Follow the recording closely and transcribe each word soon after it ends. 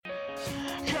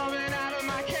Coming out of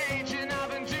my cage and I've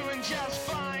been doing just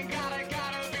fine. Gotta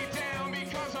be down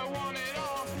because I want it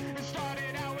all. It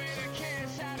started out with a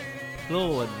kiss.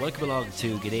 Hello and welcome along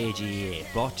to G'day GAA,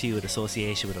 brought to you in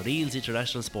association with O'Neill's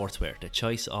International Sportswear, the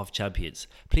choice of champions.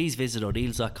 Please visit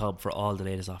O'Neills.com for all the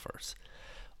latest offers.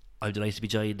 I'm delighted to be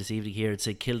joined this evening here in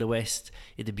St Kilda West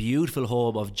in the beautiful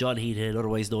home of John Heaton,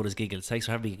 otherwise known as Giggles. Thanks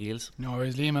for having me, Giggles. No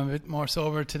worries, Liam. I'm a bit more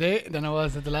sober today than I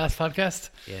was at the last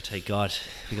podcast. Yeah, thank God.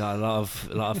 We got a lot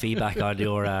of feedback on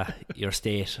your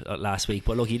state last week.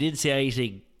 But look, you didn't say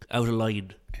anything out of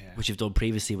line, which you've done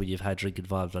previously when you've had drink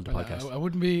involved on the podcast. I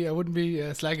wouldn't be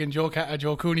slagging Joe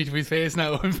Cooney to his face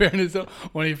now. In fairness,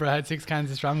 only for I had 6 cans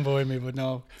of Strongbow in me, but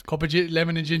no, cup of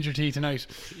lemon and ginger tea tonight.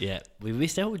 Yeah, we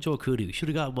missed out with Joe Cooney. We should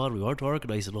have got him on. We weren't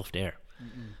organised enough there.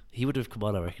 He would have come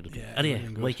on, I reckon. Yeah, anyway,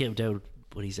 might get him down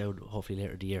when he's out, hopefully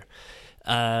later in the year.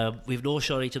 We've no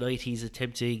Shawnee tonight. He's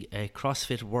attempting a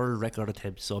CrossFit world record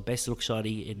attempt. So best of luck,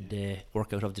 Shawnee, in the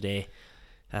workout of the day.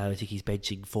 I think he's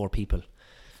benching 4 people.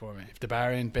 For me, if the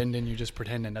bar ain't bending, you're just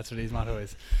pretending. That's what his motto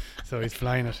is. So he's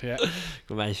flying it. Yeah.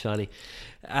 Good man, Shawnee.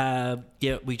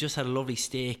 Yeah, we just had a lovely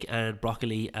steak and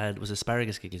broccoli, and it was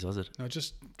asparagus, Giggles, was it? No,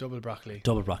 just double broccoli.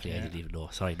 Double broccoli, Yeah. I didn't even know.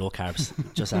 Sorry, no carbs.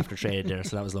 Just after training there,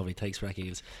 so that was lovely. Thanks for that,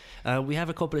 Giggles. We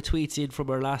have a couple of tweets in from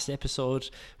our last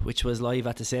episode, which was live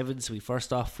at the 7s.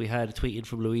 First off, we had a tweet in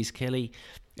from Louise Kelly.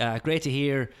 Great to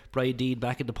hear Brian Dean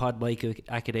back in the pod mic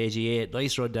at AGA.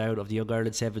 Nice rundown of the Young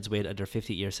Ireland Sevens win and their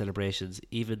 50th year celebrations.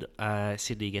 Even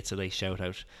Sydney gets a nice shout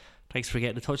out. Thanks for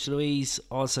getting in touch, Louise.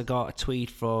 Also got a tweet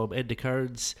from Enda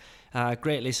Kearns.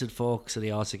 Great listen, folks, and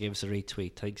he also gave us a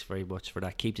retweet. Thanks very much for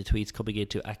that. Keep the tweets coming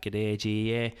into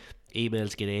AGA.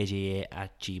 Emails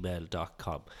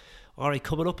getaga@gmail.com. Alright,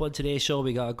 coming up on today's show,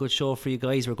 we got a good show for you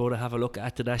guys. We're going to have a look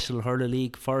at the National Hurling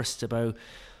League first, about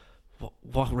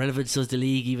what relevance does the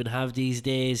league even have these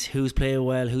days, who's playing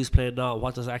well, who's playing not,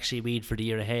 what does it actually mean for the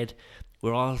year ahead.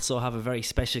 We'll also have a very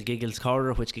special Giggles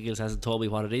Corner, which Giggles hasn't told me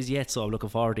what it is yet, so I'm looking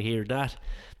forward to hearing that.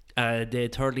 And then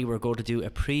thirdly, we're going to do a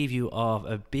preview of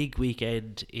a big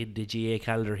weekend in the GA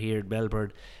calendar here in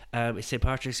Melbourne. It's St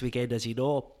Patrick's weekend, as you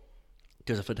know.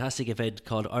 There's a fantastic event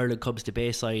called Ireland Comes to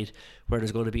Bayside, where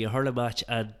there's going to be a hurling match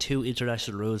and 2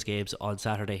 international rules games on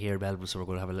Saturday here in Melbourne, so we're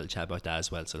going to have a little chat about that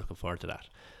as well, so looking forward to that.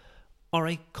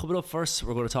 Alright, coming up first,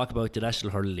 we're going to talk about the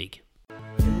National Hurling League.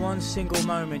 In one single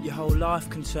moment, your whole life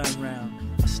can turn round.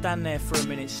 I stand there for a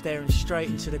minute, staring straight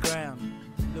into the ground.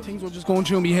 Things were just going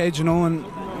through my head, you know, and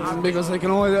because, like, you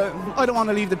know, I don't want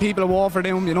to leave the people of Waterford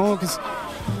down, you know, because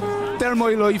they're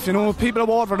my life, you know. People of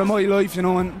Waterford are my life, you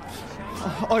know, and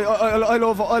I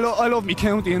love me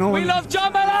county, you know. We love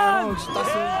John Malone!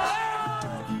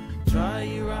 Dry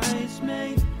your eyes,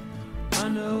 mate. I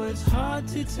know it's hard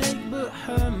to take, but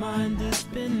her mind has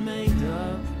been made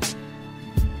up.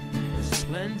 There's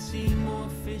plenty more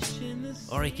fish in the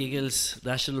sea. Alright, Giggles,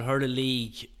 National Hurling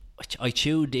League. I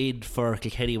tuned in for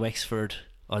Kilkenny Wexford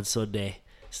on Sunday.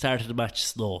 Started the match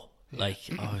slow. I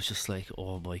was just like,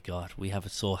 oh my God, we have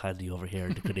it so handy over here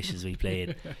in the conditions we play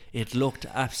in. It looked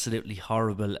absolutely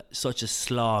horrible. Such a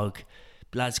slog.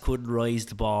 Lads couldn't rise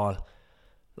the ball.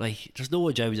 Like, there's no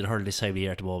enjoyment in hurling this time of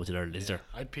year at the moment in Ireland, is there?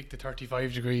 I'd pick the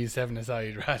 35 degrees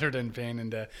 7-a-side rather than playing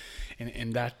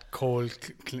in that cold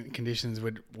conditions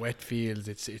with wet fields.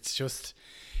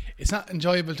 It's not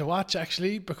enjoyable to watch,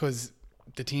 actually, because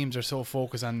the teams are so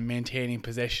focused on maintaining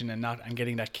possession and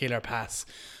getting that killer pass,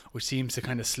 which seems to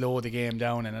kind of slow the game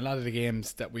down. And a lot of the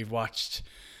games that we've watched,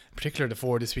 in particular the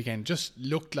 4 this weekend, just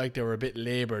looked like they were a bit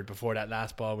laboured before that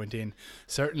last ball went in.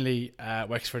 Certainly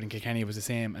Wexford and Kilkenny was the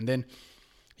same. And then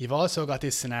you've also got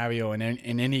this scenario in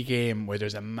any game where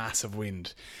there's a massive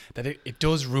wind, that it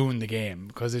does ruin the game,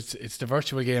 because it's the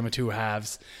virtual game of 2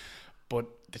 halves, but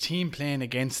the team playing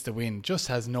against the wind just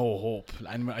has no hope.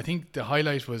 And I think the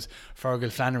highlight was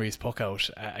Fergal Flannery's puck out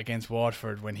against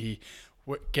Waterford when he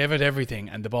gave it everything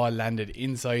and the ball landed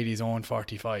inside his own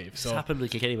 45. It's happened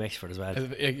with Kilkenny Wexford as well.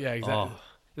 Yeah, exactly. Oh,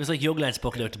 it was like young lads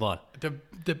bucking out the ball.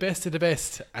 The best of the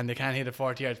best, and they can't hit it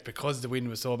 40 yards because the wind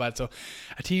was so bad. So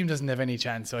a team doesn't have any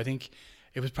chance. So I think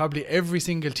it was probably every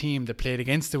single team that played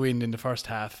against the wind in the first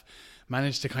half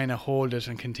managed to kind of hold it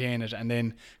and contain it, and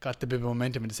then got the bit of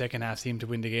momentum in the second half, seemed to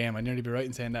win the game. I'd nearly be right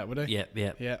in saying that, would I?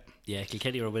 Yeah,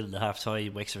 Kilkenny were winning the half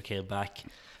time. Wexford came back.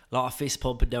 A lot of fist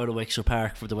pumping down at Wexford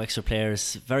Park from the Wexford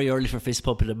players. Very early for fist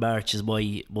pumping in March is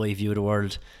my view of the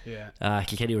world. Yeah.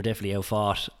 Kilkenny were definitely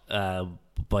outfought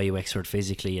by Wexford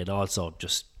physically, and also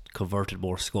just converted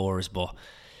more scores. But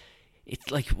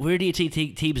it's like, where do you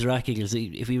think teams are at, Giggles,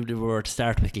 if we were to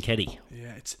start with Kilkenny?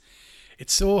 Yeah,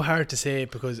 It's so hard to say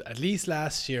because at least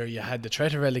last year you had the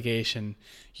threat of relegation,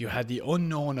 you had the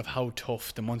unknown of how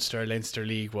tough the Munster-Leinster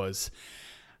League was.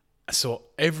 So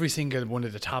every single one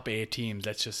of the top 8 teams,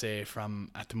 let's just say from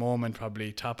at the moment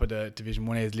probably top of the Division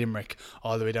 1A is Limerick,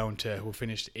 all the way down to who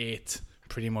finished 8th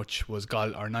pretty much was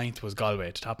or 9th was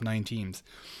Galway, the top 9 teams.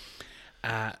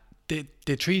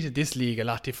 They treated this league a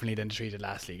lot differently than they treated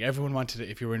last league. Everyone wanted,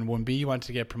 if you were in 1B, you wanted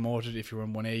to get promoted. If you were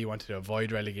in 1A, you wanted to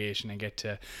avoid relegation and get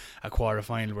to a quarter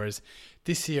final. Whereas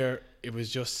this year, it was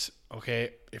just,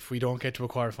 okay, if we don't get to a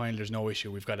quarter final, there's no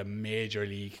issue. We've got a major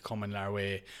league coming our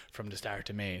way from the start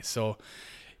of May. So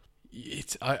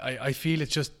I feel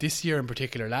it's just this year in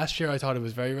particular. Last year I thought it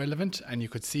was very relevant, and you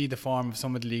could see the form of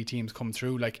some of the league teams come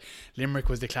through. Like Limerick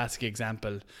was the classic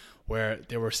example where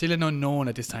they were still an unknown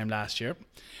at this time last year.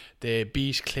 They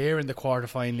beat Clare in the quarter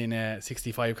final in a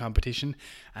 65 competition,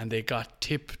 and they got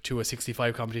Tip to a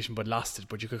 65 competition but lost it.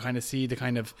 But you could kind of see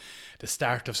the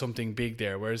start of something big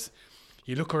there. Whereas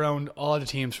you look around all the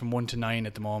teams from 1 to 9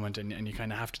 at the moment, and you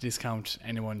kind of have to discount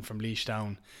anyone from Laois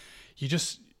down.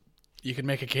 You can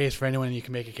make a case for anyone and you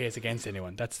can make a case against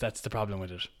anyone. That's the problem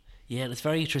with it. Yeah, and it's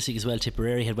very interesting as well.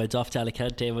 Tipperary had went off to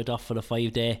Alicante, went off on a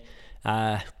 5-day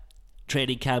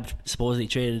training camp, supposedly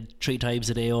trained 3 times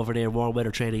a day over there, warm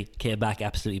weather training, came back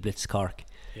absolutely blitzed Cork.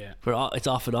 Yeah. But it's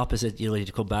often opposite, you know, you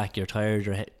come back, you're tired,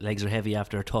 your legs are heavy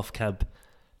after a tough camp.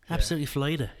 Absolutely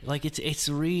flying it. Like it's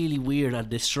really weird, and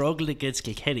they struggled against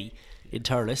Kilkenny in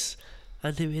Thurles,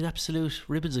 and they made absolute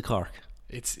ribbons of Cork.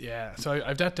 So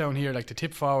I've that down here, like the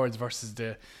tip forwards versus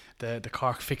the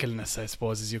Cork fickleness, I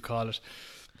suppose, as you call it.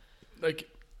 Like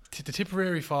the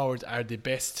Tipperary forwards are the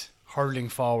best hurling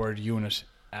forward unit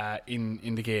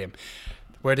in the game.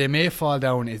 Where they may fall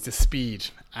down is the speed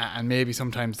and maybe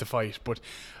sometimes the fight. But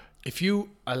if you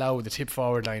allow the tip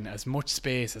forward line as much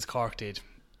space as Cork did,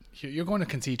 you're going to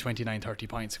concede 29-30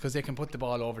 points because they can put the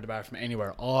ball over the bar from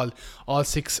anywhere. All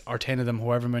 6 or 10 of them,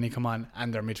 however many come on,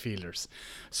 and they're midfielders.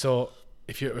 So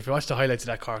if you watch the highlights of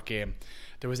that Cork game,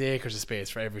 there was acres of space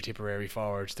for every Tipperary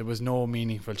forward. There was no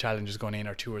meaningful challenges going in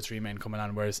or 2 or 3 men coming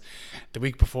on. Whereas the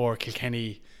week before,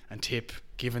 Kilkenny and Tip,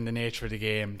 given the nature of the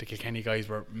game, the Kilkenny guys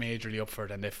were majorly up for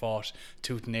it, and they fought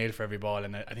tooth and nail for every ball.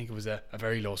 And I think it was a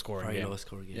very low scoring game. Very low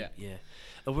scoring game. Yeah.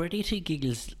 And where do you think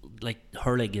Eagles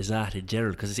hurling is at in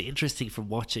general? Because it's interesting from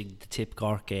watching the Tip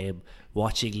Cork game,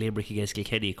 watching Limerick against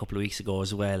Kilkenny a couple of weeks ago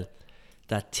as well,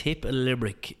 that Tip and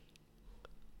Limerick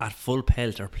at full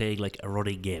pelt are playing like a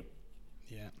running game.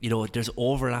 Yeah. You know, there's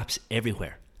overlaps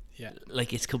everywhere. Yeah.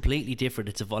 Like it's completely different.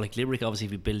 It's like Limerick obviously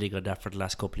been building on that for the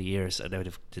last couple of years, and now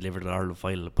they've delivered an Ireland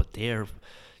final, but they're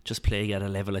just playing at a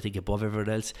level I think above everyone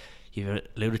else. You've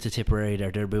alluded to Tipperary there,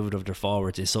 their movement of their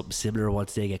forwards is something similar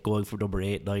once they get going from number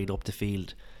 8, 9 up the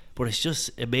field. But it's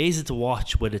just amazing to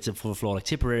watch when it's in full flow. Like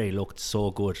Tipperary looked so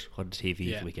good on the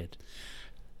TV the weekend.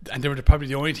 And they were probably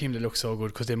the only team that looked so good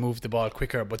because they moved the ball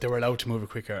quicker, but they were allowed to move it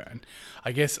quicker. And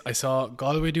I guess I saw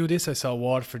Galway do this, I saw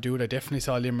Waterford do it, I definitely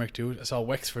saw Limerick do it, I saw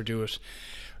Wexford do it.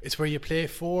 It's where you play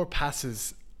 4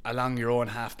 passes along your own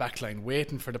half back line,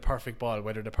 waiting for the perfect ball,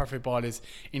 whether the perfect ball is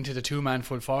into the 2-man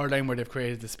full forward line where they've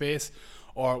created the space,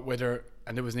 or whether,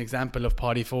 and there was an example of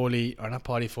Paddy Foley, or not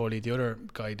Paddy Foley, the other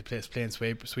guy that plays playing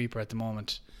sweeper at the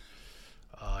moment.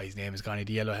 His name is Gani,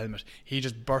 the yellow helmet. He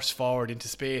just burst forward into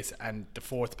space, and the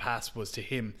 4th pass was to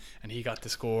him, and he got the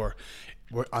score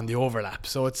on the overlap.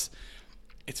 So it's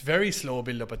very slow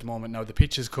build up at the moment. Now the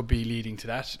pitches could be leading to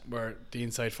that, where the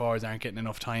inside forwards aren't getting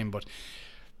enough time. But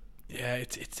yeah,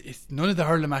 it's none of the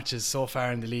hurling matches so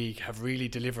far in the league have really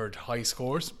delivered high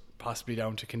scores, possibly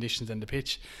down to conditions and the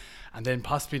pitch, and then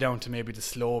possibly down to maybe the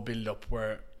slow build up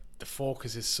where the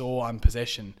focus is so on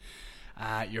possession.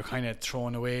 You're kind of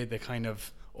throwing away the kind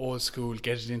of old school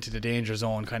get it into the danger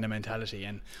zone kind of mentality,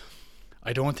 and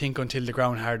I don't think until the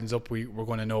ground hardens up we're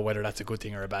going to know whether that's a good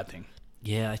thing or a bad thing.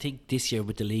 Yeah, I think this year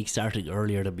with the league starting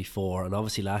earlier than before, and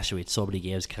obviously last year we had so many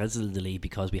games cancelled in the league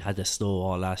because we had the snow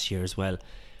all last year as well,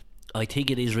 I think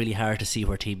it is really hard to see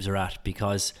where teams are at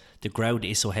because the ground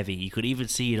is so heavy. You could even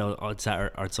see it on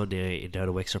Saturday or Sunday down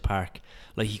at Wexford Park.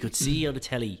 Like you could see on the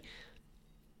telly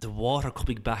the water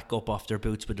coming back up off their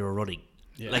boots when they were running.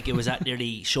 Yeah. Like it was at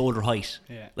nearly shoulder height.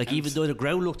 Yeah. Like and even though the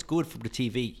ground looked good from the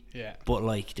TV, but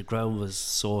like the ground was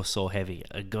so heavy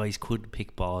and guys couldn't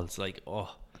pick balls. Like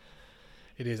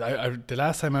it is. I the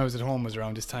last time I was at home was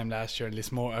around this time last year, and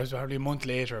Lismore. I was probably a month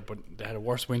later, but they had a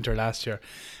worse winter last year,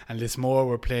 and Lismore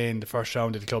were playing the first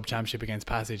round of the club championship against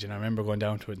Passage, and I remember going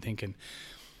down to it and thinking,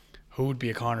 who would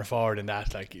be a corner forward in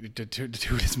that? Like the two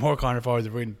Lismore corner forwards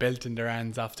were in belting their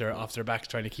hands off their backs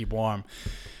trying to keep warm.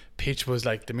 pitch was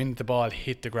like the minute the ball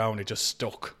hit the ground, it just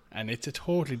stuck. And it's a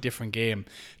totally different game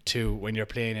to when you're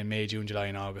playing in May, June, July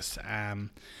and August.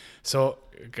 So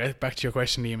get back to your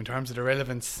question, Liam, in terms of the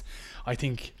relevance, I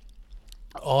think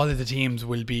all of the teams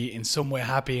will be in some way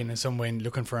happy and in some way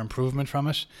looking for improvement from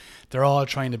it. They're all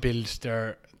trying to build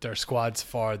their squads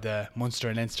for the Munster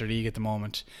and Leinster League at the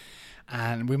moment.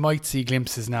 And we might see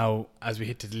glimpses now as we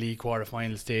hit to the league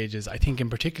quarter-final stages. I think in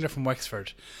particular from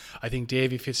Wexford, I think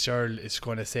Davy Fitzgerald is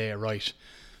going to say, right,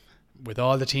 with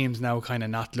all the teams now kind of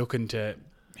not looking to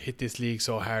hit this league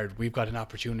so hard, we've got an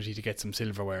opportunity to get some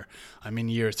silverware. I'm in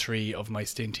year 3 of my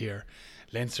stint here.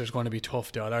 Leinster's going to be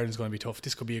tough, the All-Ireland's going to be tough.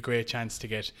 This could be a great chance to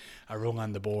get a rung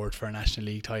on the board for a National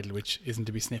League title, which isn't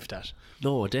to be sniffed at.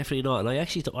 No, definitely not. And I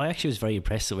actually was very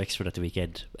impressed with Wexford at the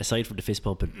weekend. Aside from the fist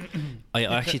pumping, I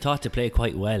actually thought they played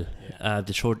quite well.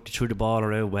 They threw the ball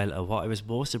around well. And what I was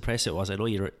most impressed with was, I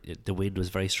know the wind was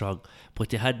very strong, but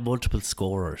they had multiple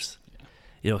scorers.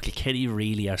 You know, Kilkenny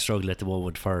really are struggling at the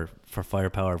moment for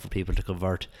firepower, for people to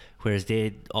convert, whereas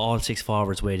all 6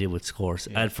 forwards weighed in with scores,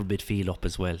 and from midfield up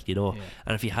as well, you know.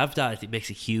 And if you have that, it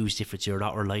makes a huge difference. You're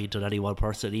not reliant on any one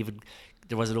person. Even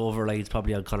there was an over-reliance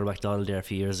probably on Conor McDonald there a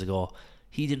few years ago.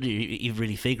 He didn't even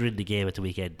really figure in the game at the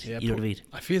weekend. You know what I mean?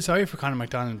 I feel sorry for Conor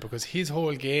McDonald because his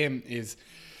whole game is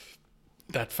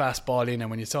that fast ball in,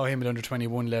 and when you saw him at under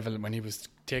 21 level, when he was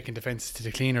taking defences to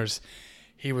the cleaners,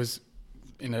 he was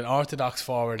in an orthodox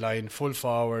forward line, full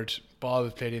forward, ball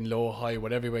was played in low, high,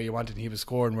 whatever way you wanted, and he was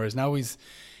scoring. Whereas now he's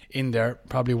in there,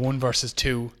 probably 1 versus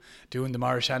 2, doing the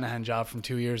Maurice Shanahan job from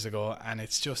 2 years ago, and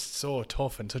it's just so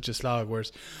tough and such a slog.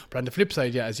 Whereas, but on the flip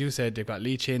side, as you said, they've got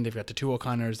Lee Chin, they've got the 2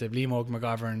 O'Connors, they've Liam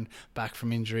McGovern back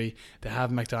from injury, they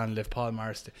have McDonald, they've Paul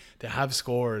Morris, they have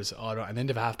scorers all around, and then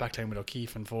they've a half back line with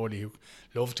O'Keefe and Foley who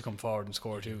love to come forward and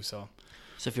score too. So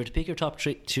if you were to pick your top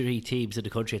 3 teams in the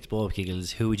country at the moment,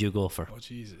 Kiggles, who would you go for? Oh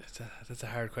Jesus, that's a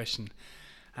hard question.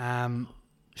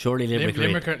 Surely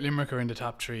Limerick are in the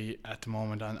top 3 at the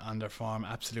moment on their form,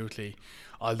 absolutely.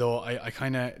 Although I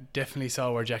kind of definitely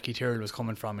saw where Jackie Tyrrell was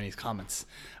coming from in his comments.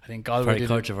 I think Galway very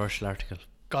controversial article.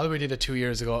 Galway did it 2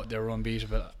 years ago, they were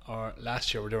unbeatable, or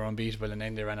last year they were unbeatable and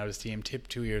then they ran out of steam. Tip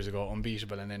 2 years ago,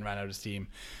 unbeatable and then ran out of steam.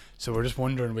 So we're just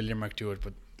wondering will Limerick do it,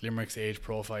 but Limerick's age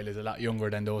profile is a lot younger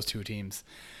than those 2 teams.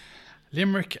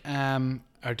 Limerick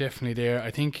are definitely there. I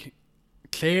think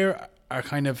Clare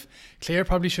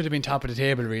probably should have been top of the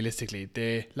table realistically.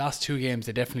 The last 2 games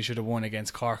they definitely should have won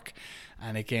against Cork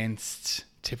and against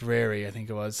Tipperary, I think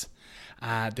it was.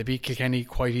 They beat Kilkenny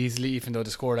quite easily, even though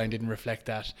the scoreline didn't reflect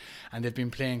that, and they've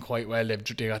been playing quite well.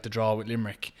 They got the draw with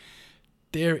Limerick.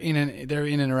 They're in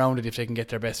and around it if they can get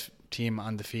their best team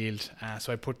on the field.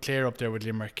 So I put Clare up there with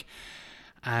Limerick.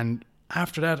 And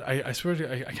after that, I swear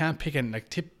to you, I can't pick it. Like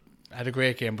Tip had a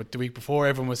great game, but the week before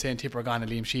everyone was saying Tip are gone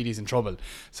and Liam Sheedy's in trouble.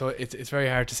 So it's very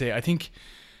hard to say. I think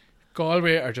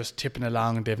Galway are just tipping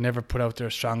along. They've never put out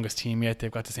their strongest team yet. They've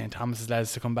got the St. Thomas's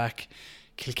lads to come back.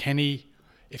 Kilkenny,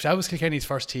 if that was Kilkenny's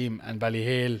first team and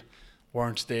Ballyhale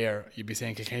weren't there, you'd be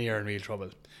saying Kilkenny are in real trouble.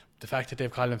 The fact that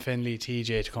they've Colin Fennelly,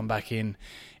 TJ to come back in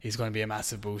is going to be a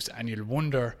massive boost, and you'll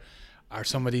wonder, are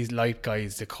some of these light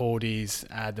guys, the Codys,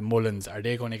 the Mullins, are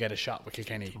they going to get a shot with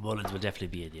Kilkenny? Mullins will definitely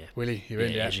be in, yeah. Will he? He will,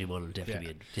 yeah. Adrian Mullins will definitely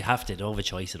be in. They have to, they don't have a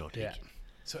choice, I don't think.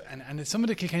 So, and some of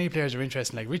the Kilkenny players are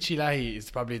interesting. Like Richie Leahy is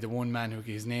probably the one man who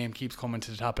his name keeps coming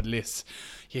to the top of the list,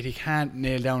 yet he can't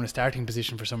nail down a starting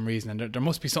position for some reason, and there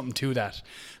must be something to that.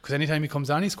 Because anytime he comes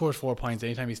on, he scores 4 points.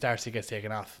 Anytime he starts, he gets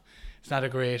taken off. It's not a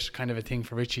great kind of a thing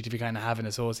for Richie to be kind of having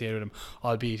associated with him,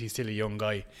 albeit he's still a young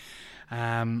guy.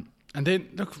 And then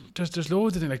look, there's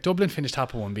loads of things. Like Dublin finished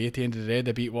top of 1B at the end of the day.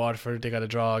 They beat Waterford. They got a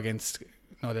draw against.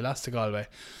 No, they lost to Galway.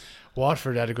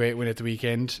 Watford had a great win at the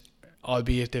weekend,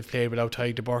 albeit they've played without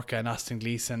Tyg de Burka and Austin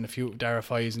Gleeson and a few Dara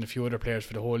Fives and a few other players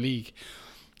for the whole league.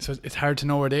 So it's hard to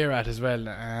know where they're at as well.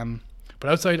 But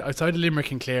outside of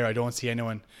Limerick and Clare, I don't see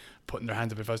anyone putting their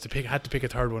hands up. If I was to had to pick a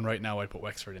third one right now, I'd put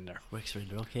Wexford in there. Wexford,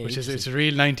 okay. Which is it's a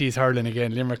real 90s hurling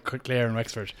again. Limerick, Clare, and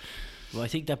Wexford. Well, I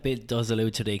think that bit does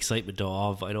allude to the excitement though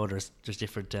of, I know there's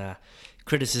different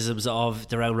criticisms of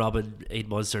the round robin in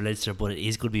Munster Leinster, but it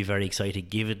is going to be very exciting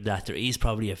given that there is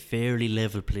probably a fairly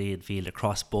level playing field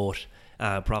across both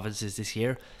provinces this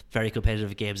year. Very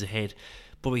competitive games ahead.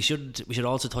 But we should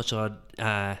also touch on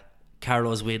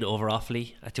Carlow's win over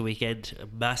Offaly at the weekend. A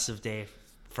massive day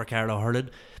for Carlow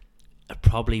hurling.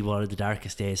 Probably one of the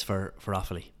darkest days for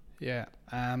Offaly. Yeah.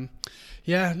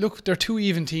 Look, they're 2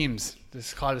 even teams.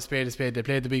 Let's call it a spade a spade. They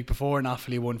played the week before and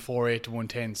Offaly won 4-8 to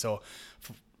 110. So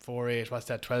 4-8, what's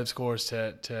that? 12 scores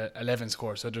to 11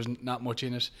 scores. So there's not much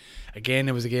in it. Again,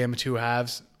 it was a game of 2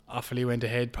 halves. Offaly went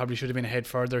ahead, probably should have been ahead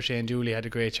further. Shane Dooley had a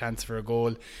great chance for a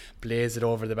goal, blazed it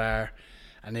over the bar,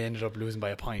 and they ended up losing by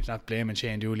a point. Not blaming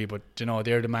Shane Dooley, but you know,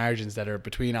 they're the margins that are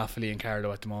between Offaly and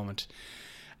Carlow at the moment.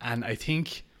 And I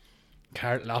think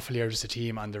Offaly are just a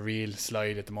team on the real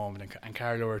slide at the moment, and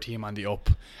Carlow are a team on the up.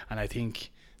 And I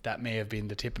think that may have been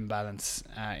the tipping balance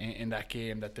in that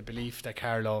game, that the belief that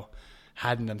Carlow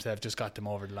had in themselves just got them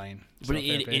over the line. But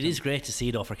it is great to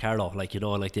see though for Carlow, like, you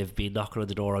know, like they've been knocking on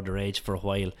the door underage for a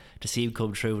while, to see him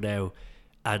come through now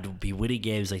and be winning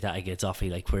games like that against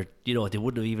Offaly, like, where, you know, they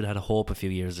wouldn't have even had a hope a few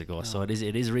years ago. No. So it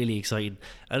is really exciting,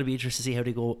 and it'll be interesting to see how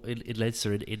they go in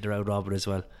Leinster in the round robin as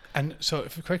well. And so,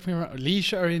 if you correct me wrong,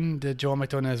 Laois are in the Joe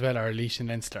McDonagh as well, or Laois in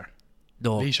Leinster?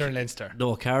 No, Laois are in Leinster.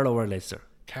 No, Carlow are in Leinster.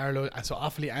 Carlow, so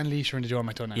Offaly and Laois are in the Joe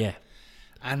McDonagh. Yeah,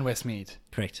 and Westmeath.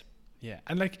 Correct. Yeah,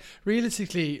 and like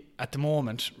realistically at the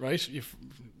moment, right, if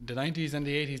the 90s and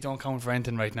the 80s don't count for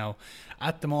anything right now,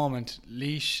 at the moment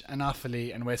Laois and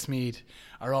Offaly and Westmeath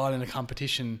are all in a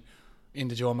competition in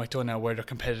the Joe McDonagh where they're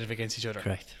competitive against each other.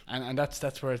 Correct. And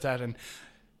that's where it's at. And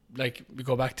like, we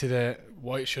go back to the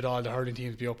why should all the hurling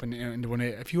teams be up in the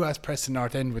 1A? If you ask Preston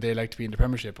North End would they like to be in the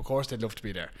Premiership, of course they'd love to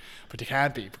be there, but they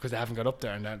can't be because they haven't got up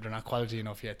there and they're not quality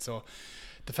enough yet. So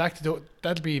the fact that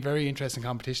that'll be a very interesting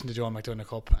competition, the Joe McDonagh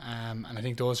Cup, and I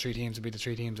think those three teams will be the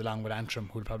three teams along with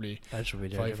Antrim who'll probably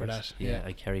fight for that. Yeah,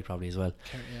 and Kerry probably as well.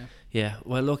 Kerry, yeah.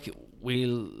 Well, look, we'll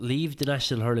leave the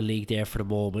National Hurling League there for the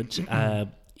moment.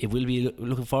 It will be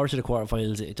looking forward to the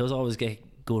quarterfinals. It does always get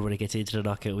good when it gets into the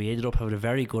knockout. We ended up having a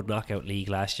very good knockout league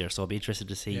last year, so it'll be interesting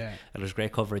to see. And there's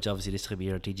great coverage obviously this time of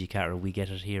year on TG Carter. We get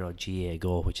it here on GAA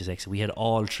Go, which is excellent. We had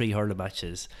all 3 hurling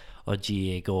matches on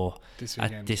GAA Go this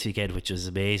weekend, which was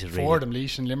amazing. Four of them,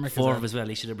 Laois and Limerick. Four of them as well,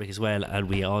 Laois and Limerick as well. And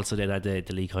we also then had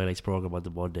the league highlights programme on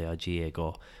the Monday on GAA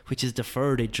Go, which is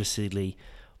deferred, interestingly,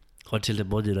 until the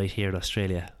Monday night here in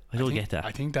Australia. I don't get that.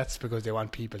 I think that's because they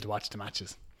want people to watch the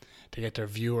matches, to get their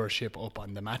viewership up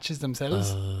on the matches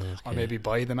themselves, or maybe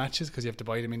buy the matches, because you have to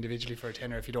buy them individually for a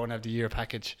tenner if you don't have the year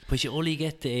package. But you only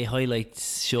get the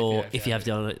highlights show if you have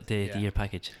the year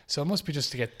package. So it must be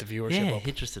just to get the viewership up.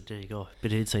 Interesting. There you go.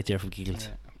 Bit of insight there from Giggles.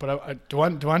 But the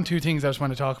one two things I just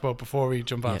want to talk about before we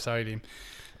jump off. Sorry,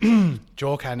 Liam.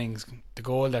 Joe Canning's the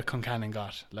goal that Concannon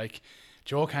got. Like,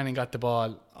 Joe Canning got the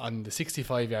ball on the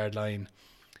 65-yard line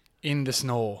in the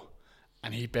snow,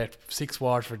 and he bet 6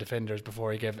 Waterford defenders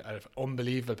before he gave an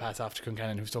unbelievable pass off to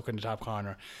Concannon, who stuck in the top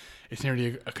corner. It's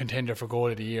nearly a contender for goal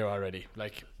of the year already.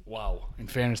 Like, wow, in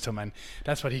fairness to him, and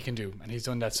that's what he can do. And he's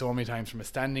done that so many times from a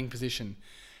standing position,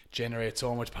 generate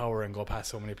so much power and go past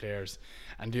so many players.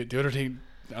 And the other thing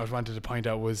I wanted to point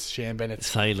out was Shane Bennett's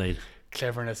sideline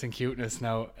cleverness and cuteness.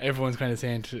 Now everyone's kind of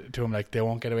saying to him, like, they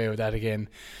won't get away with that again,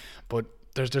 but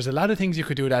there's a lot of things you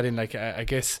could do that in. Like, I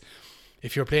guess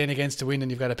if you're playing against the wind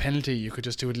and you've got a penalty, you could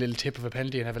just do a little tip of a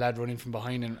penalty and have a lad run in from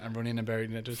behind and run in and bury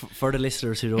it. For the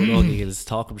listeners who don't know, Giggles,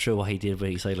 talk them through what he did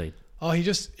with his sideline.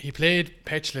 He played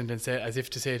petulant and said, as if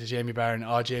to say to Jamie Barron,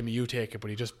 Jamie, you take it, but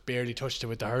he just barely touched it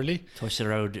with the hurley. Touched it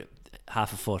around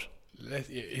half a foot.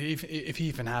 If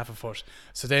even half a foot.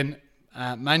 So then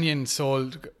Mannion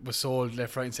was sold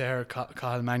left, right and centre.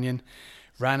 Cathal Mannion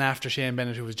ran after Shane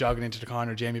Bennett, who was jogging into the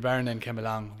corner. Jamie Barron then came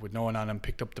along with no one on him,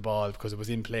 picked up the ball because it was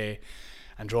in play,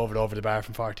 and drove it over the bar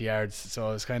from 40 yards. So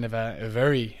it was kind of a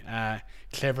very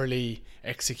cleverly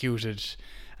executed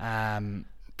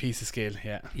piece of skill.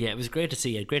 Yeah, it was great to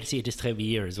see it. Great to see it this time of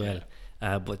year as well.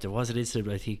 But there was an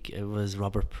incident, I think it was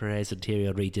Robert Perez and Thierry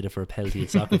Henry did it for a penalty in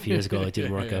soccer a few years ago. It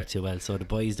didn't work out too well. So the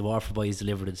Waterford boys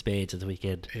delivered in spades at the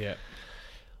weekend. Yeah.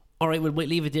 Alright, we might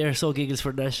leave it there. So, Giggles,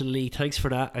 for the National League, thanks for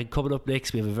that. And coming up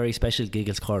next, we have a very special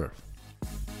Giggles Corner.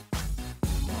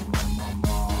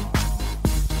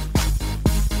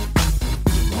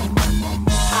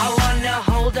 I wanna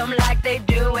hold them like they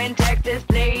do in Texas,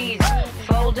 please.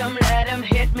 Fold them, let them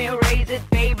hit me, raise it,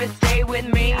 baby, stay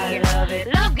with me. I love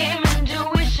it. Love game,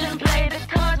 intuition, play the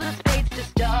cards with spades to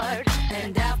start.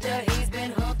 And after he's been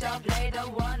hooked, I'll play the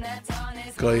one that's on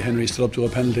his... Guy Henry stood up to a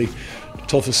penalty, the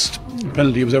toughest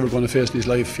penalty he was ever going to face in his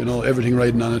life, you know, everything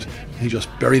riding on it. He just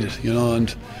buried it, you know.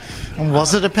 And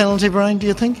was it a penalty, Brian, do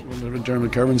you think? Well,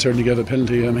 Dermot Kerwin certainly gave a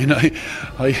penalty. I mean,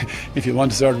 if you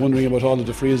want to start wondering about all of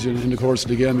the frees in the course of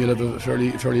the game, you'll have a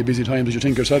fairly busy time. Did you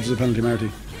think yourself as a penalty,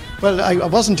 Marty? Well, I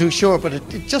wasn't too sure, but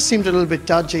it just seemed a little bit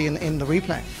dodgy in the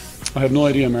replay. I have no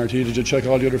idea, Marty. Did you check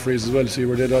all the other frees as well to see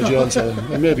were they dodgy also?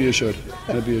 Maybe you should.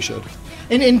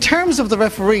 In terms of the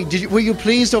referee, were you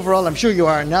pleased overall? I'm sure you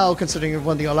are now, considering you've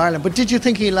won the All-Ireland, but did you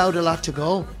think he allowed a lot to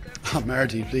go? Oh,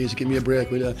 Marty, please give me a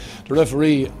break, will you? The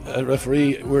referee,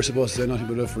 we're supposed to say nothing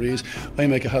about referees. I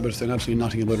make a habit of saying absolutely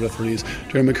nothing about referees.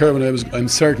 Dermot McCurvin, I'm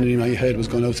certain in my head was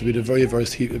going out to be the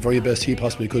very best he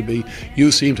possibly could be.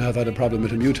 You seem to have had a problem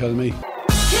with him, you tell me.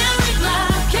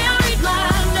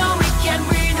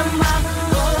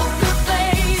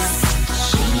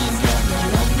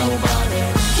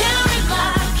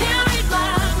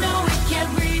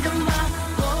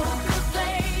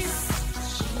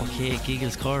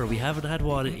 Giggles Corner. We haven't had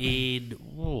one in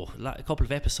a couple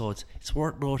of episodes. It's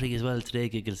worth noting as well today,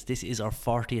 Giggles, this is our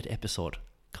 40th episode.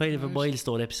 Kind of a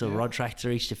milestone episode. We're on track to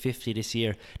reach the 50 this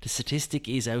year. The statistic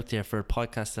is out there for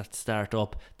podcasts that start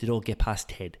up, they don't get past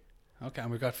 10. Okay,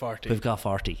 and we've got 40. We've got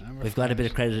 40. We've got a bit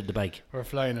of credit in the bank. We're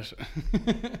flying it.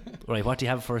 Right, what do you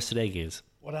have for us today, Giggles?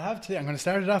 What I have today, I'm going to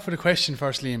start it off with a question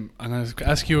first, Liam. I'm going to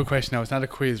ask you a question now. It's not a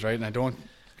quiz, right? And I don't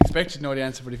expect you to know the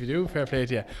answer, but if you do, fair play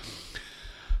to you.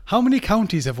 How many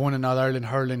counties have won an All-Ireland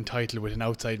hurling title with an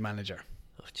outside manager?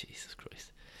 Oh, Jesus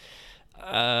Christ.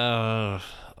 I'll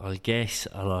guess,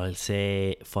 and I'll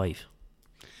say 5.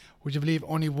 Would you believe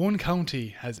only one county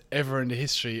has ever in the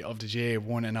history of the GAA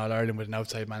won an All-Ireland with an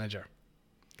outside manager?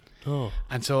 Oh.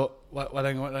 And so what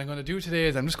I'm going to do today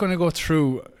is I'm just going to go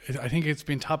through, I think it's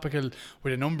been topical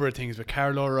with a number of things, with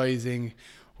Carlow Rising,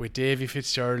 with Davy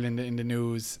Fitzgerald in the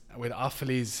news, with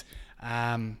Offaly's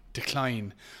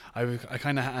decline. And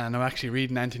I'm actually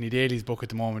reading Anthony Daly's book at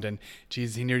the moment, and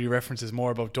Jesus, he nearly references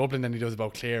more about Dublin than he does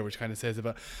about Clare, which kind of says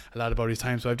a lot about his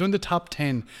time. So I've done the top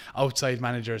 10 outside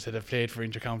managers that have played for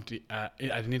intercounty at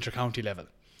an intercounty level.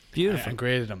 Beautiful. And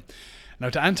graded them. Now,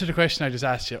 to answer the question I just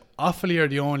asked you, Offaly are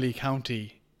the only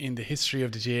county in the history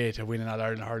of the GAA to win an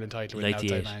All-Ireland hurling title with an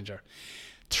outside manager.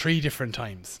 3 different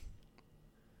times.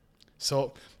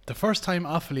 So the first time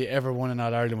Offaly ever won an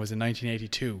All-Ireland was in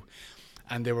 1982.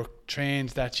 And they were trained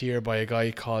that year by a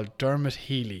guy called Dermot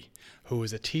Healy, who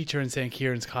was a teacher in St.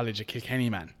 Kieran's College, a Kilkenny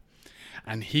man.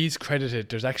 And he's credited,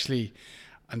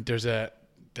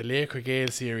 the Lake Regale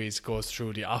series goes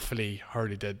through the Offaly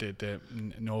hurling, the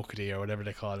Nokedy or whatever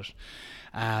they call it.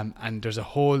 And there's a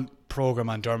whole programme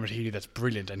on Dermot Healy that's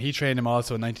brilliant. And he trained him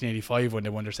also in 1985 when they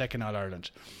won their second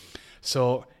All-Ireland.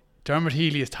 So Dermot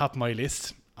Healy is top of my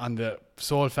list on the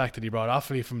sole fact that he brought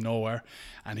Offaly from nowhere,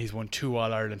 and he's won 2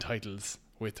 All-Ireland titles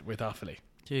with Offaly.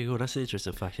 There you go, that's an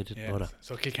interesting fact, I didn't know that.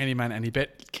 So Kilkenny man, and he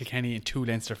bet Kilkenny in 2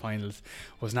 Leinster finals,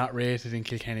 was not rated in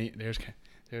Kilkenny.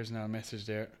 There's now a message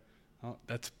there. Oh,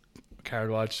 that's Carl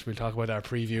Walsh. We'll talk about our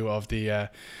preview of the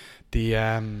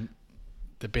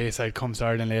Bayside comes to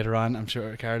Ireland later on. I'm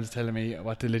sure Carl's telling me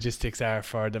what the logistics are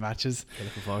for the matches. I'm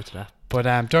looking forward to that. But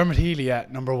Dermot Healy,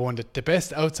 number 1, the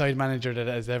best outside manager that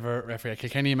has ever refereed, a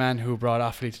Kilkenny man who brought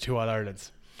Offaly to 2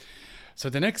 All-Irelands. So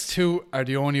the next 2 are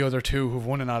the only other 2 who've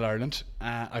won an All-Ireland.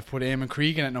 I've put Eamon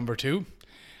Cregan at number 2,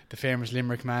 the famous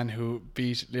Limerick man who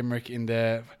beat Limerick in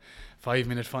the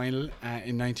 5-minute final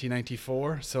in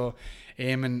 1994. So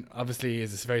Eamon obviously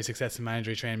is a very successful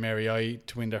manager. He trained Mary I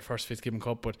to win their first Fitzgibbon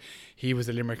Cup, but he was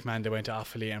a Limerick man that went to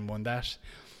Offaly and won that.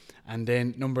 And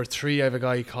then number 3, I have a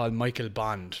guy called Michael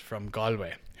Bond from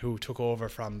Galway, who took over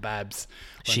from Babs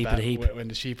when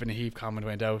the Sheep in a Heap comment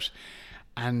went out.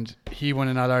 And he won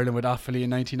an All-Ireland with Offaly in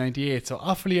 1998. So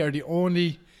Offaly are the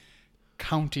only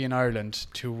county in Ireland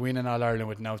to win an All-Ireland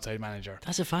with an outside manager.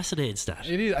 That's a fascinating stat.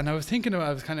 It is, and I was thinking,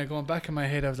 I was kind of going back in my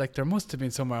head, I was like, there must have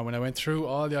been somewhere when I went through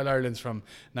all the All-Irelands from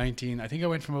I think I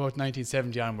went from about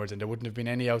 1970 onwards, and there wouldn't have been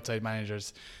any outside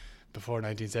managers before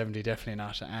 1970, definitely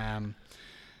not.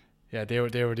 Yeah, they were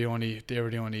the only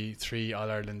 3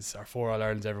 All-Irelands or 4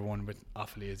 All-Irelands ever won, with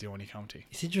Offaly as the only county.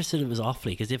 It's interesting it was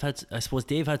Offaly because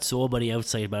they've had so many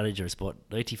outside managers, but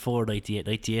 94,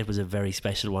 98 was a very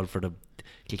special one for them.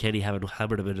 Kilkenny having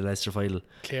hammered them in the Leinster final.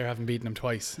 Clare haven't beaten them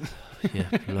twice. Yeah,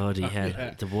 bloody hell.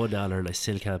 Yeah. They won the All-Ireland. I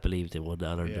still can't believe they won the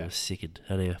All-Ireland. I was sickened.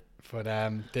 Anyway. But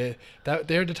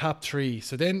they're the top 3.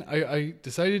 So then I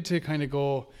decided to kind of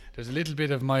go. There's a little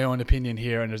bit of my own opinion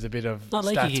here, and there's a bit of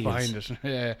stats behind it.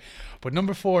 Yeah. But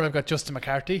number 4, I've got Justin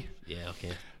McCarthy. Yeah,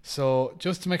 okay. So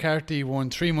Justin McCarthy won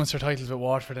 3 Munster titles with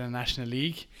Waterford in the National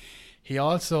League. He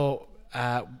also,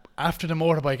 after the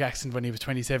motorbike accident when he was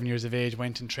 27 years of age,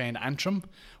 went and trained Antrim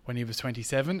when he was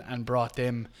 27 and brought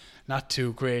them not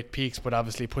to great peaks, but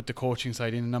obviously put the coaching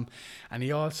side in them. And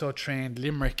he also trained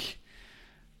Limerick.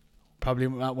 Probably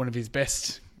not one of his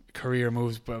best career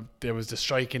moves, but there was the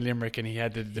strike in Limerick and he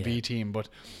had the B team. But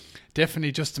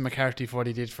definitely Justin McCarthy for what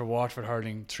he did for Waterford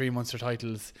hurling, 3 Munster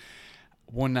titles,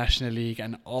 1 National League,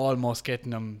 and almost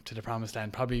getting them to the promised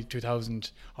land. Probably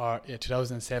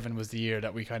 2007 was the year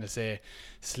that we kind of say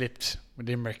slipped with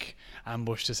Limerick,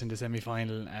 ambushed us in the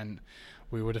semi-final, and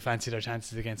we would have fancied our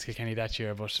chances against Kilkenny that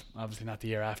year, but obviously not the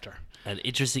year after. An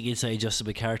interesting insight, Justin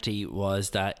McCarthy,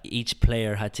 was that each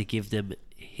player had to give them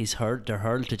their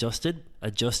hurl to Justin,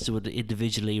 and Justin would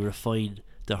individually refine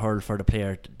the hurl for the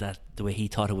player that the way he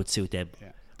thought it would suit them.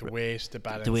 Yeah. The weight, the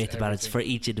balance. The weight, the balance everything.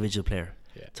 for each individual player.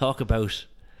 Yeah. Talk about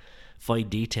fine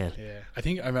detail. Yeah, I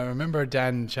think I remember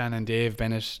Dan Chan and Dave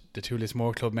Bennett, the two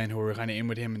Lismore club men who were kind of in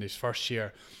with him in his first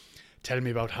year, telling me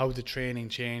about how the training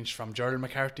changed from Gerald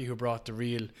McCarthy, who brought the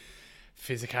real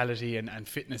physicality and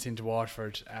fitness into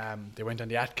Waterford. They went on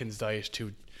the Atkins diet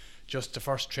to just the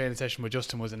first training session with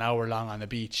Justin was an hour long on the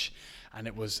beach, and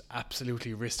it was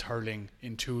absolutely wrist hurling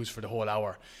in twos for the whole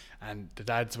hour, and the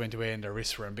dads went away and their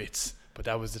wrists were in bits, but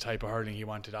that was the type of hurling he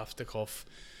wanted, off the cuff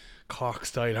Cork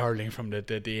style hurling from the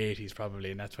 80s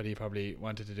probably, and that's what he probably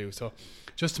wanted to do. So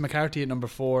Justin McCarthy at number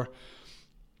 4.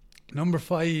 Number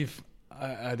 5, I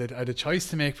had a choice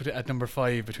to make at number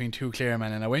 5 between two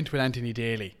Claremen, and I went with Anthony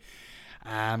Daly.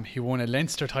 He won a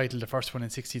Leinster title, the first one in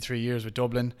 63 years with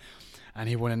Dublin, and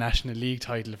he won a National League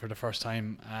title for the first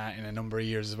time in a number of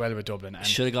years as well with Dublin. And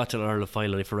should have got to an Ireland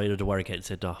final if Ryan O'Dwyer getting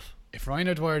sent off. If Ryan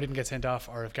O'Dwyer didn't get sent off,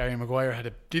 or if Gary Maguire had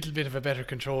a little bit of a better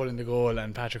control in the goal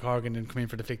and Patrick Horgan didn't come in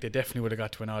for the flick, they definitely would have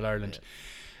got to an All-Ireland.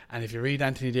 Yeah. And if you read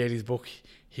Anthony Daly's book,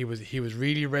 he was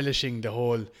really relishing the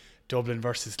whole Dublin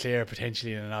versus Clare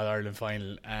potentially in an All-Ireland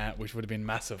final, which would have been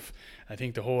massive. I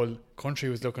think the whole country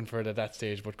was looking for it at that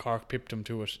stage, but Cork pipped him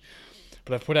to it.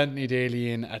 But I've put Anthony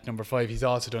Daly in at number 5. He's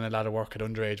also done a lot of work at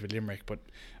underage with Limerick, but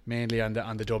mainly on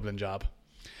the Dublin job.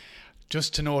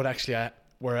 Just to note, actually,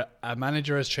 where a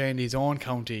manager has trained his own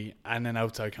county and an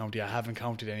outside county, I haven't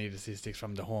counted any of the statistics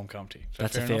from the home county.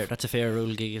 That's a fair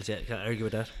rule, Giggles. Yeah, can't argue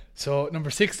with that. So number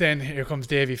 6 then, here comes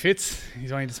Davy Fitz.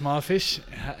 He's one of the small fish.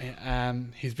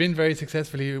 He's been very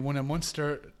successful. He won a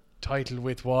Munster title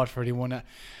with Waterford.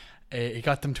 He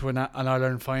got them to an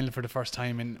All-Ireland final for the first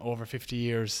time in over 50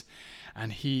 years,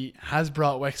 and he has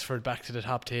brought Wexford back to the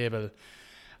top table.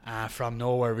 From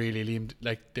nowhere really. Liam,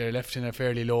 like, they're left in a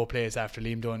fairly low place after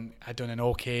Liam had done an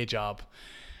okay job.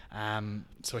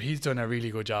 So he's done a really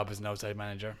good job as an outside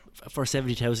manager. For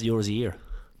 €70,000 a year.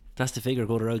 That's the figure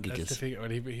going around, Giggles. That's the figure.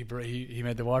 Well, he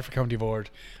made the Waterford County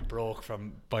Board broke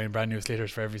from buying brand new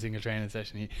slitters for every single training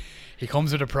session. He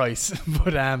comes with a price,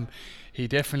 but he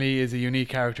definitely is a unique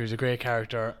character. He's a great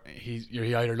character.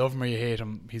 You either love him or you hate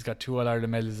him. He's got 2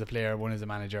 All-Ireland medals as a player, 1 as a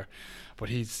manager. But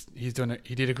he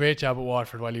did a great job at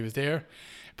Waterford while he was there.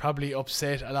 Probably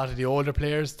upset a lot of the older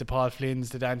players, the Paul Flynns,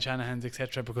 the Dan Shanahans,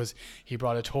 etc., because he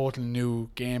brought a total new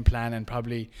game plan, and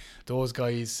probably those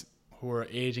guys who were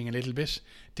aging a little bit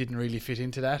didn't really fit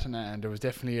into that, and there was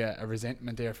definitely a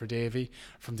resentment there for Davy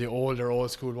from the older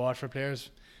old school Waterford players,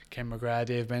 Ken McGrath,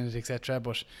 Dave Bennett, etc.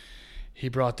 But he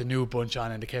brought the new bunch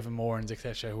on, and the Kevin Morans,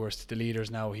 etc., who are the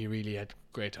leaders now. He really had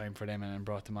great time for them and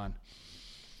brought them on.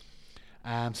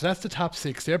 So that's the top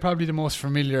 6. They're probably the most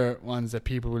familiar ones that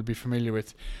people will be familiar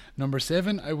with. Number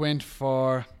 7, I went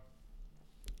for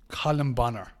Colin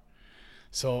Bonner.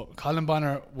 So Colin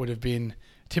Bonner would have been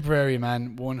Tipperary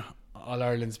man, won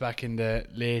All-Irelands back in the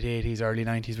late 80s, early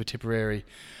 90s with Tipperary.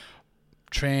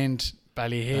 Trained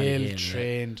Ballyhale,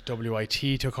 trained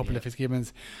WIT to a couple of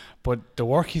Fitzgibbons. But the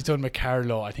work he's done with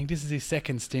Carlow, I think this is his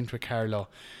second stint with Carlow.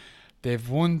 They've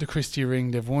won the Christie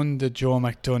Ring, they've won the Joe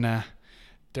McDonough.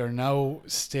 They're now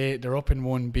they're up in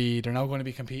 1B. They're now going to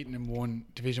be competing in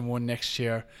Division 1 next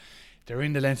year. They're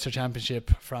in the Leinster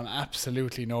Championship from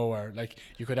absolutely nowhere. Like,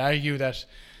 you could argue that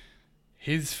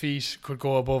his feet could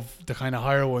go above the kind of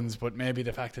higher ones, but maybe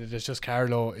the fact that it's just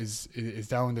Carlow is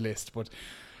down the list. But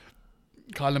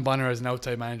Colin Bonner as an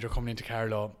outside manager coming into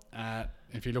Carlow,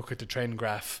 if you look at the trend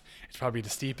graph, it's probably the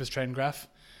steepest trend graph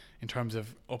in terms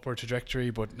of upward trajectory,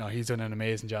 but no, he's done an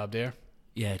amazing job there.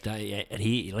 Yeah, and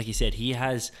he, like you said, he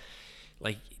has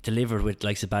delivered with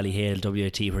likes of Ballyhale,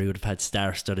 WIT, where he would have had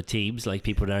star-studded teams. Like,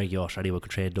 people would argue, anyone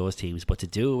could train those teams, but to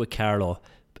do it with Carlow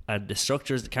and the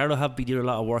structures, Carlow have been doing a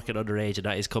lot of work at underage, and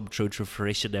that has come true to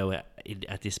fruition now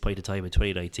at this point in time in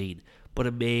 2019. But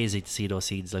amazing to see those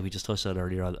scenes, like we just touched on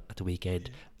earlier on at the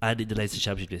weekend, and in the Leinster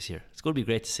Championship this year. It's going to be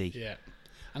great to see. Yeah,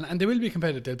 and they will be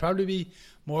competitive. They'll probably be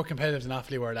more competitive than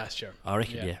Offaly were last year. I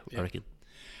reckon, I reckon.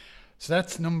 So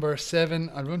that's number 7.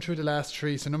 I'll run through the last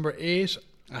 3. So number 8,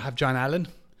 I have John Allen,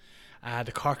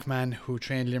 the Cork man who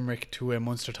trained Limerick to a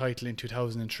Munster title in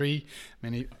 2013.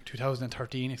 Many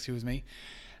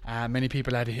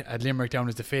people had Limerick down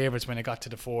as the favourites when it got to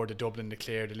the 4, the Dublin, the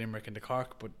Clare, the Limerick and the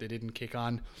Cork, but they didn't kick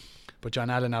on. But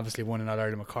John Allen obviously won an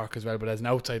All-Ireland with Cork as well, but as an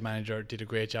outside manager did a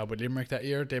great job with Limerick that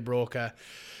year.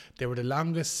 They were the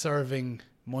longest serving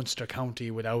Munster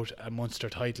county without a Munster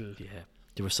title. Yeah,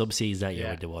 there were some seasons that year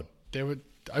when they won.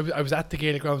 I was at the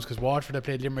Gaelic grounds because Waterford had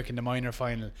played Limerick in the minor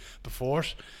final before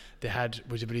it. They had,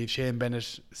 would you believe, Shane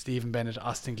Bennett, Stephen Bennett,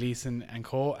 Austin Gleeson and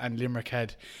co. And Limerick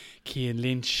had Cian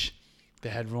Lynch. They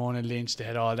had Ronan Lynch. They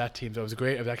had all that team. So it was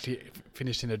great. It was actually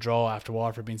finished in a draw after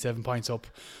Waterford being 7 points up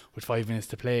with 5 minutes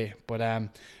to play. But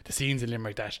the scenes in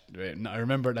Limerick, that I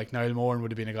remember, like Niall Moran would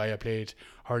have been a guy I played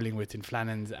hurling with in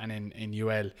Flannans and in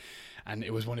UL. And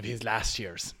it was one of his last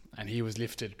years. And he was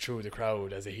lifted through the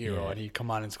crowd as a hero. And he'd come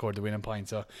on and scored the winning point.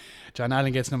 So John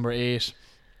Allen gets number 8.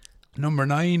 Number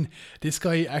 9, this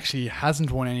guy actually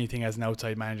hasn't won anything as an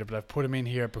outside manager, but I've put him in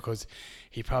here because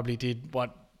he probably did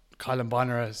what Colin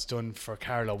Bonner has done for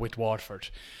Carlow with Watford.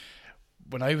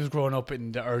 When I was growing up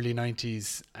in the early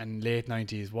 90s and late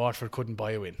 90s, Watford couldn't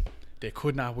buy a win. They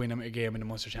could not win a game in the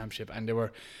Munster Championship, and they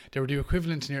were the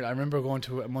equivalent to near. I remember going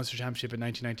to a Munster Championship in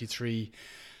 1993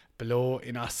 below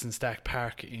in Austin Stack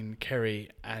Park in Kerry,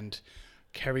 and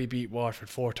Kerry beat Watford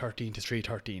 4-13 to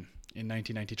 3-13 in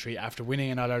 1993 after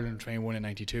winning an All-Ireland 21 in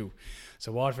 92.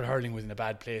 So Watford hurling was in a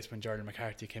bad place when Gerald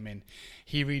McCarthy came in.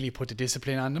 He really put the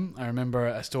discipline on them. I remember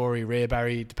a story, Ray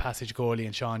Barry, the Passage goalie,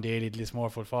 and Sean Daly, the Lismore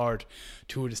full forward,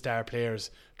 2 of the star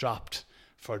players dropped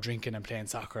for drinking and playing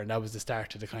soccer, and that was the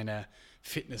start of the kind of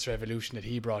fitness revolution that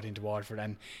he brought into Watford.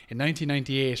 And in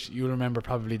 1998, you'll remember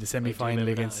probably the semi-final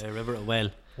against... I remember it well.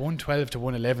 112 to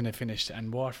 111 it finished,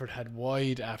 and Watford had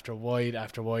wide after wide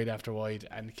after wide after wide,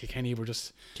 and Kilkenny were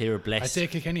just... They were blessed. I'd say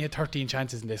Kilkenny had 13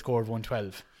 chances and they scored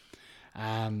 112.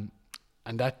 And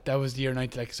that was the year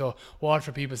 90. Like, so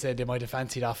Watford people said they might have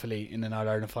fancied Offaly in an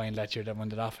All-Ireland final that year, that one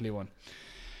that Offaly won.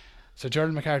 So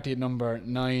Gerald McCarthy at number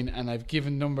 9, and I've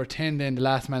given number 10 then the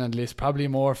last man on the list, probably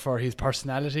more for his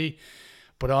personality,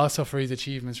 but also for his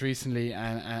achievements recently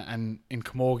and in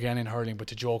Camogie and in hurling, but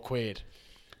to Joe Quaid,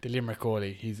 the Limerick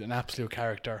goalie. He's an absolute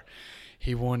character.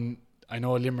 He won, I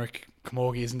know Limerick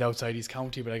Camogie isn't outside his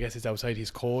county, but I guess it's outside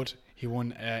his code. He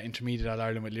won Intermediate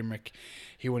All-Ireland with Limerick.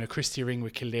 He won a Christie Ring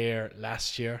with Kildare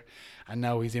last year, and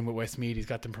now he's in with Westmeath. He's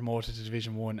got them promoted to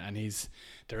Division 1, and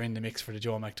they're in the mix for the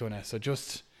Joe McDonagh. So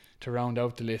just to round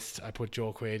out the list, I put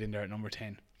Joe Quaid in there at number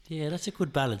 10. Yeah, that's a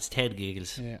good balance, 10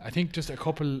 giggles. Yeah, I think just a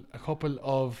couple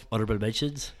of honourable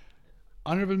mentions.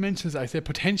 Honourable mentions, I say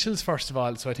potentials first of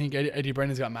all. So I think Eddie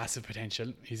Brennan's got massive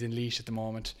potential. He's in Laois at the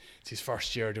moment. It's his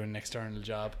first year doing an external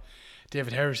job.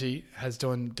 David Herity has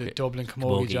done the Dublin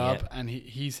Camogie job, and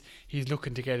he's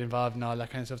looking to get involved in all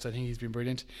that kind of stuff. So I think he's been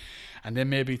brilliant. And then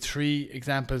maybe 3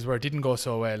 examples where it didn't go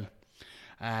so well.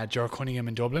 Ger Cunningham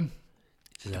in Dublin.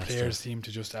 The players seemed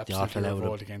to just absolutely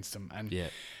revolt against him, and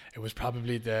it was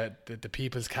probably the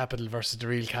people's capital versus the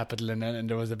real capital, and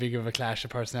there was a big of a clash of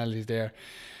personalities there.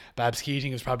 Babs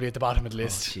Keating was probably at the bottom of the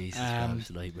list. Jesus, Babs,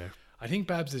 a nightmare. I think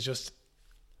Babs is just,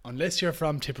 unless you're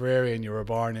from Tipperary and you were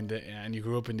born and you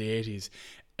grew up in the 80s,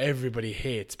 everybody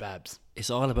hates Babs. It's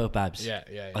all about Babs. Yeah.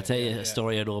 I'll tell you a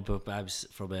story I know about Babs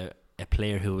from a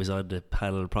player who was on the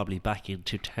panel probably back in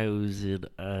 2000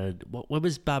 and when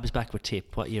was Babs back with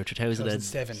Tip? What year?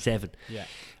 2007.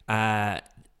 Yeah.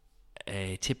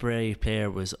 A Tipperary player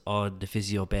was on the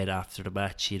physio bed after the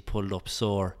match. He had pulled up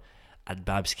sore, and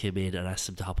Babs came in and asked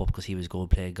him to hop up because he was going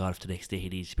playing golf the next day. He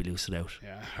needs to be loosened out.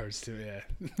 Yeah, hurts too. Yeah.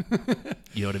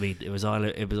 You know what I mean? It was all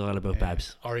about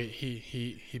Babs. Or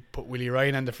he put Willie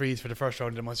Ryan on the freeze for the first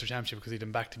round of the Munster Championship because he'd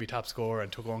been back to be top scorer,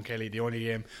 and took Owen Kelly. The only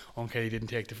game Owen Kelly didn't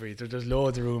take the freeze. There's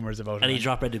loads of rumours about it. And he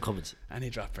dropped Brendan Cummins.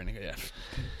 Yeah.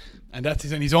 And that's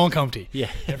in his own county. Yeah.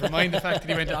 Never mind the fact that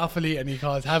he went to Offaly and he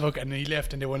caused havoc and he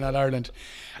left and they won All Ireland.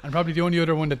 And probably the only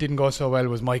other one that didn't go so well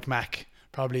was Mike Mack,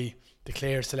 probably the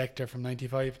Clare selector from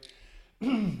 95.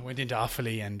 Went into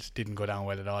Offaly and didn't go down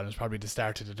well at all. It was probably the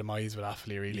start of the demise with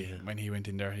Offaly, really. Yeah. When he went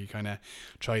in there, he kind of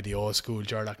tried the old school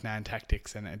Gerlach Nan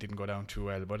tactics and it didn't go down too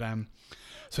well. But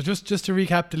so just to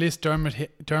recap the list: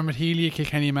 Dermot Healy,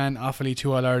 Kilkenny man, Offaly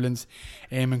 2 All Irelands,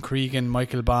 Eamon Cregan,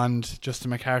 Michael Bond, Justin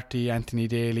McCarthy, Anthony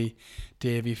Daly,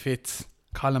 Davy Fitz,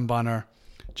 Colin Bonner,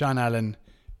 John Allen,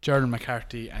 Gerald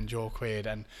McCarthy and Joe Quaid.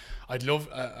 And I'd love,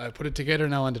 I put it together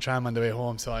now on the tram on the way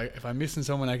home, so if I'm missing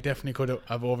someone, I definitely could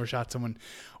have overshot someone.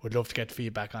 Would love to get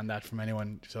feedback on that from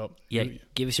anyone. So yeah,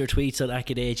 give us your tweets on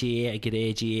AGA and get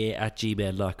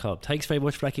AGA@gmail.com. Thanks very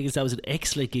much for that, Giggles. That was an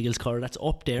excellent Giggles corner. That's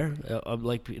up there. I'm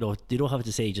like, you don't have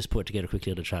to say, just put it together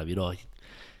quickly on the tram.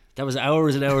 That was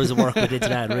hours and hours of work went into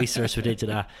that and research went into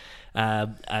that.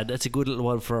 And that's a good little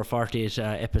one for our 40th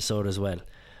episode as well.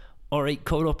 Alright,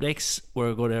 coming up next,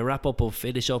 we're going to wrap up and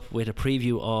finish up with a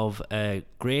preview of a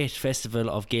great festival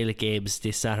of Gaelic games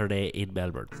this Saturday in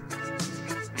Melbourne.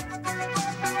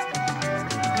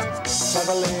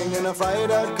 Travelling in a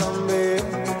fried-out combi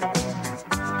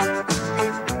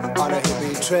on a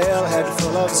hippie trailhead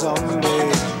full of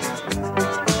zombies.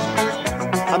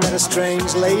 I met a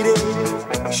strange lady,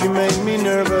 she made me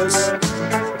nervous.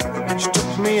 She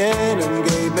took me in and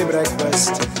gave me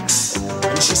breakfast.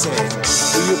 And she said,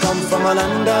 do you come from a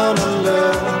land down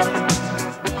under,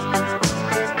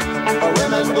 where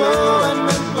women go and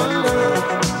men wonder?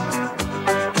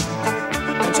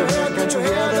 Can't you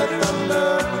hear the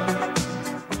thunder?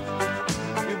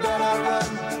 You better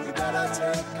run, you better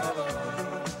take cover.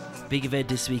 Big event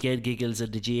this weekend, Giggles,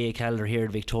 and the GA calendar here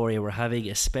in Victoria. We're having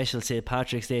a special St.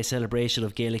 Patrick's Day celebration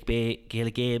of Gaelic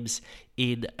Games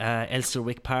in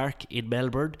Elsternwick Park in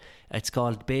Melbourne. It's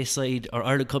called Bayside, or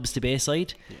Ireland Comes to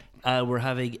Bayside. We're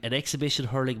having an exhibition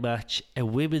hurling match, a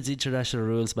women's international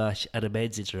rules match, and a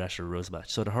men's international rules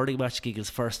match. So the hurling match, Giggles,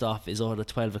 first off, is on at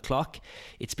 12 o'clock.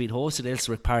 It's been hosted in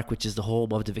Elsternwick Park, which is the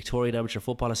home of the Victorian Amateur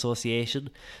Football Association.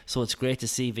 So it's great to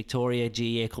see Victoria and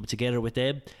GEA come together with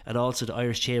them, and also the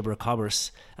Irish Chamber of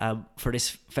Commerce for this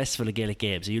festival of Gaelic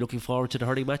Games. Are you looking forward to the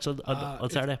hurling match on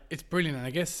Saturday? It's brilliant, and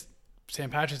I guess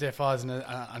St. Patrick's Day falls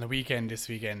on a weekend this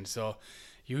weekend, so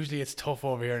usually it's tough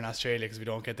over here in Australia because we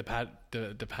don't get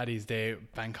the Paddy's Day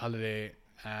bank holiday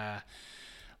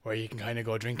where you can kind of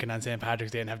go drinking on St.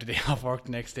 Patrick's Day and have the day off work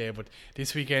the next day. But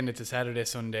this weekend it's a Saturday,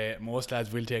 Sunday. Most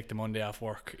lads will take the Monday off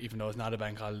work even though it's not a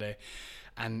bank holiday.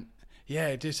 And yeah,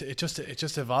 it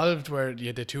just evolved where you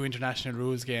had the two international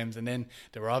rules games, and then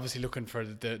they were obviously looking for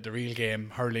the real game,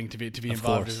 hurling, to be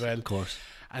involved as well. Of course.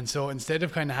 And so instead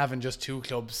of kind of having just two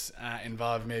clubs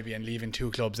involved maybe and leaving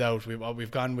two clubs out, what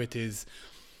we've gone with is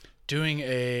doing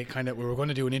we were going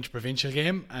to do an interprovincial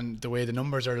game, and the way the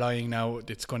numbers are lying now,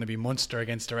 it's going to be Munster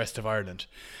against the rest of Ireland,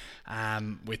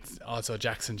 with also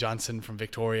Jackson Johnson from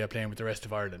Victoria playing with the rest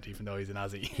of Ireland, even though he's an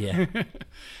Aussie. Yeah.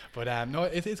 But no,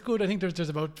 it's good. I think there's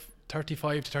about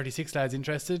 35 to 36 lads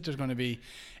interested. There's going to be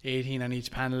 18 on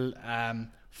each panel,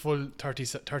 full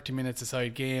 30 minutes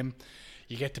aside game.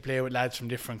 You get to play with lads from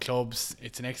different clubs.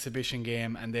 It's an exhibition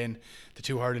game, and then the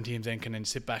two hurling teams then can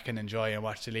sit back and enjoy and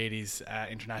watch the ladies'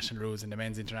 international rules and the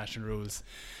men's international rules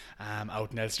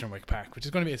out in Elsternwick Park, which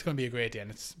is going to be a great day,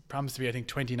 and it's promised to be, I think,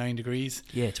 29 degrees.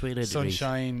 Yeah, 29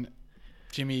 Sunshine.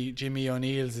 Jimmy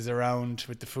O'Neill's is around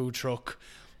with the food truck.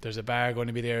 There's a bar going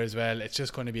to be there as well. It's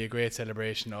just going to be a great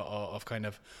celebration of kind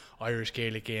of Irish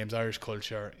Gaelic Games, Irish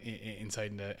culture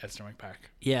inside the Elsternwick Park.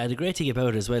 Yeah, and the great thing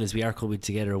about it as well is we are coming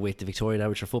together with the Victorian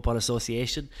Amateur Football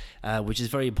Association, which is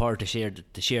very important to share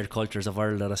the shared cultures of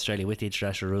Ireland and Australia with the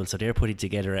international rules. So they're putting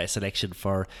together a selection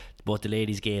for both the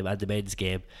ladies' game and the men's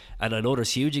game. And I know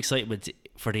there's huge excitement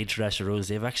for the international rules.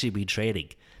 They've actually been training.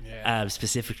 Yeah.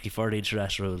 Specifically for the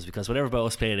international rules, because whenever about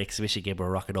us playing an exhibition game or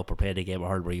rocking up or playing a game of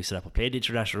hurling, we're used to that, but playing the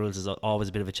international rules is always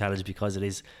a bit of a challenge because it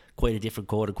is quite a different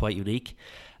code and quite unique.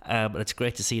 And it's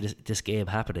great to see this game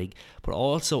happening. But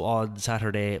also on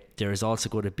Saturday there is also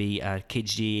going to be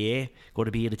Kids GAA going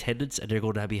to be in attendance, and they're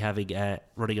going to be having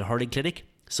running a hurling clinic,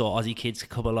 so Aussie kids can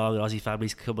come along and Aussie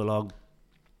families can come along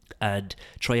and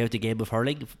try out the game of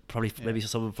hurling, maybe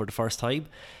someone for the first time.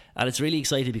 And it's really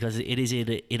exciting because it is in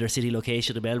an inner city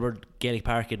location in Melbourne. Gaelic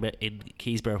Park in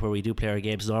Keysborough, where we do play our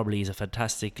games normally, is a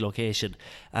fantastic location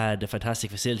and a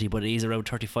fantastic facility, but it is around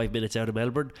 35 minutes out of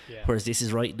Melbourne, whereas this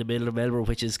is right in the middle of Melbourne,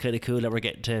 which is kind of cool that we're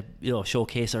getting to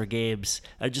showcase our games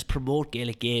and just promote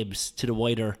Gaelic Games to the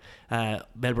wider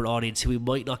Melbourne audience who we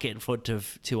might not get in front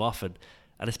of too often.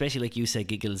 And especially like you said,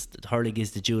 Giggles, hurling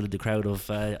is the jewel in the crown of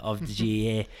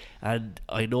the GAA, and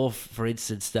I know for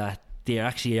instance that they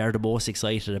actually are the most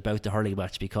excited about the hurling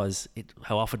match because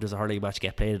how often does a hurling match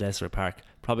get played at Elsternwick Park?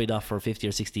 Probably not for 50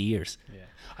 or 60 years.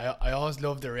 Yeah, I always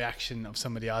love the reaction of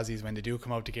some of the Aussies when they do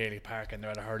come out to Gaelic Park and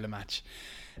they're at a hurling match,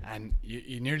 and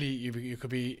you could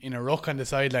be in a ruck on the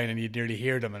sideline and you'd nearly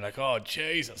hear them and like, oh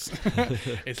Jesus.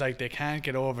 It's like they can't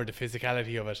get over the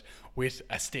physicality of it with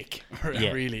a stick.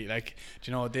 Really, like,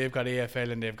 they've got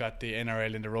AFL and they've got the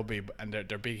NRL and the rugby, and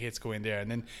their big hits go in there,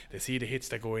 and then they see the hits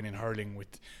that go in hurling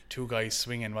with two guys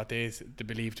swinging what they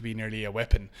believe to be nearly a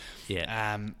weapon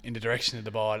in the direction of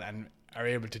the ball, and are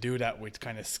able to do that with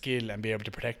kind of skill and be able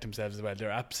to protect themselves as well. They're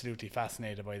absolutely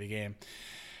fascinated by the game.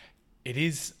 It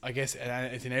is, I guess,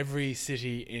 it's in every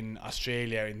city in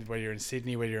Australia, whether you're in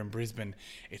Sydney, whether you're in Brisbane,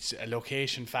 it's a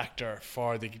location factor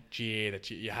for the GAA that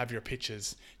you have your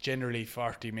pitches generally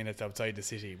 40 minutes outside the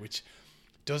city, which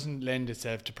doesn't lend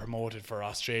itself to promote it for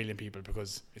Australian people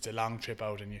because it's a long trip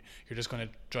out and you're just going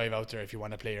to drive out there if you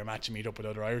want to play your match and meet up with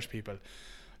other Irish people.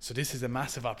 So this is a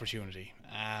massive opportunity,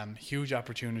 huge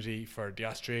opportunity for the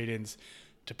Australians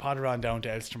to potter on down to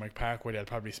Elstermark Park, where they'll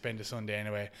probably spend a Sunday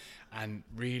anyway, and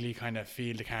really kind of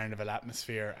feel the carnival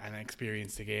atmosphere and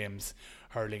experience the games,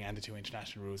 hurling and the 2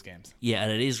 international rules games. Yeah,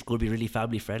 and it is going to be really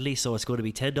family friendly, so it's going to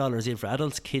be $10 in for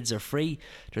adults. Kids are free.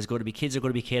 Kids are going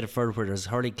to be catered for, where there's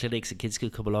hurling clinics and kids can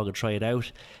come along and try it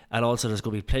out, and also there's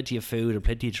going to be plenty of food and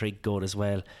plenty of drink going as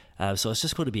well. So it's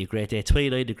just going to be a great day.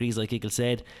 29 degrees, like Eagle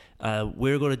said.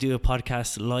 We're going to do a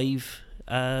podcast live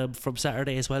from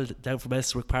Saturday as well, down from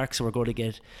Elstermark Park, so we're going to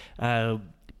get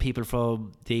people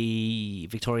from the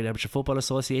Victorian Amateur Football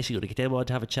Association, going to get them on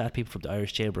to have a chat, people from the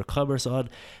Irish Chamber of Commerce on,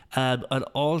 and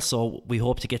also we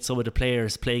hope to get some of the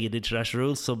players playing in international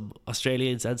rules, some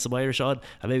Australians and some Irish on,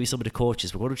 and maybe some of the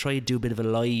coaches. We're going to try and do a bit of a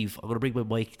live. I'm going to bring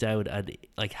my mic down and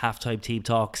like halftime team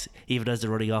talks, even as they're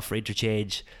running off for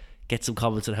interchange, get some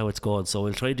comments on how it's going. So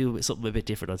we'll try and do something a bit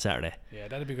different on Saturday. Yeah,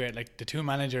 that'd be great. Like the 2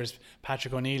 managers,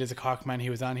 Patrick O'Neill is a Cork man. He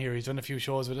was on here. He's done a few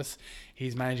shows with us.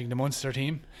 He's managing the Munster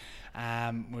team.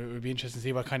 It would be interesting to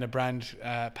see what kind of brand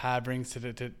Pa brings to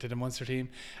the Munster team.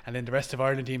 And then the rest of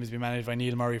Ireland team has been managed by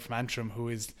Neil Murray from Antrim, who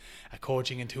is a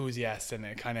coaching enthusiast and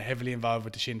kind of heavily involved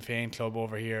with the Sinn Féin club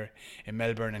over here in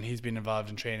Melbourne. And he's been involved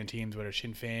in training teams, whether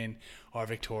Sinn Féin or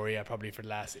Victoria, probably for the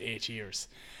last 8 years.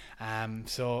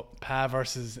 So Pa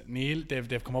versus Neil,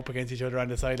 they've come up against each other on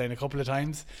the sideline a couple of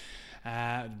times.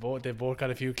 They've both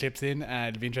got a few clips in.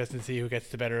 It'll be interesting to see who gets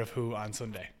the better of who on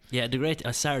Sunday. Yeah, the great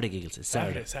Saturday, Giggles. It's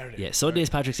Saturday. Yeah, Sunday is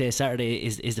Patrick's Day. Saturday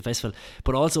is the festival.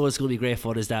 But also, what's going to be great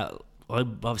fun is that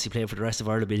I'm obviously playing for the rest of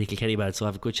Ireland, being Kilkenny man, so I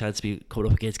have a good chance to be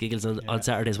coming up against Giggles on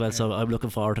Saturday as well. So I'm looking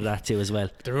forward to that too as well.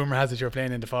 The rumour has it you're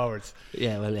playing in the forwards.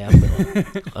 Yeah, well, yeah,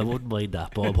 I wouldn't mind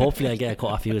that, but hopefully I'll get a cut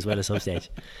off you as well at some stage.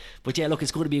 But yeah, look,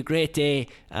 it's going to be a great day.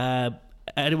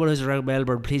 Anyone who's around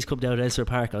Melbourne, please come down to Elster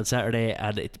Park on Saturday,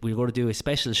 and we're going to do a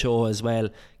special show as well,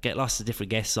 get lots of different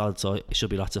guests on, so it should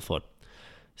be lots of fun.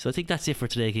 So I think that's it for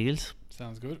today, Giggles.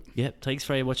 Sounds good. Yeah, thanks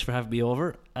very much for having me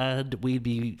over, and we'll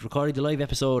be recording the live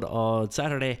episode on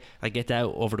Saturday and get that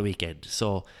out over the weekend.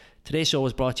 So today's show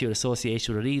was brought to you in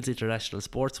association with O'Neill's International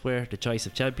Sportswear, the choice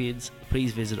of champions.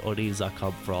 Please visit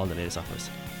O'Neills.com for all the latest offers.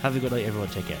 Have a good night, everyone.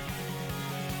 Take care.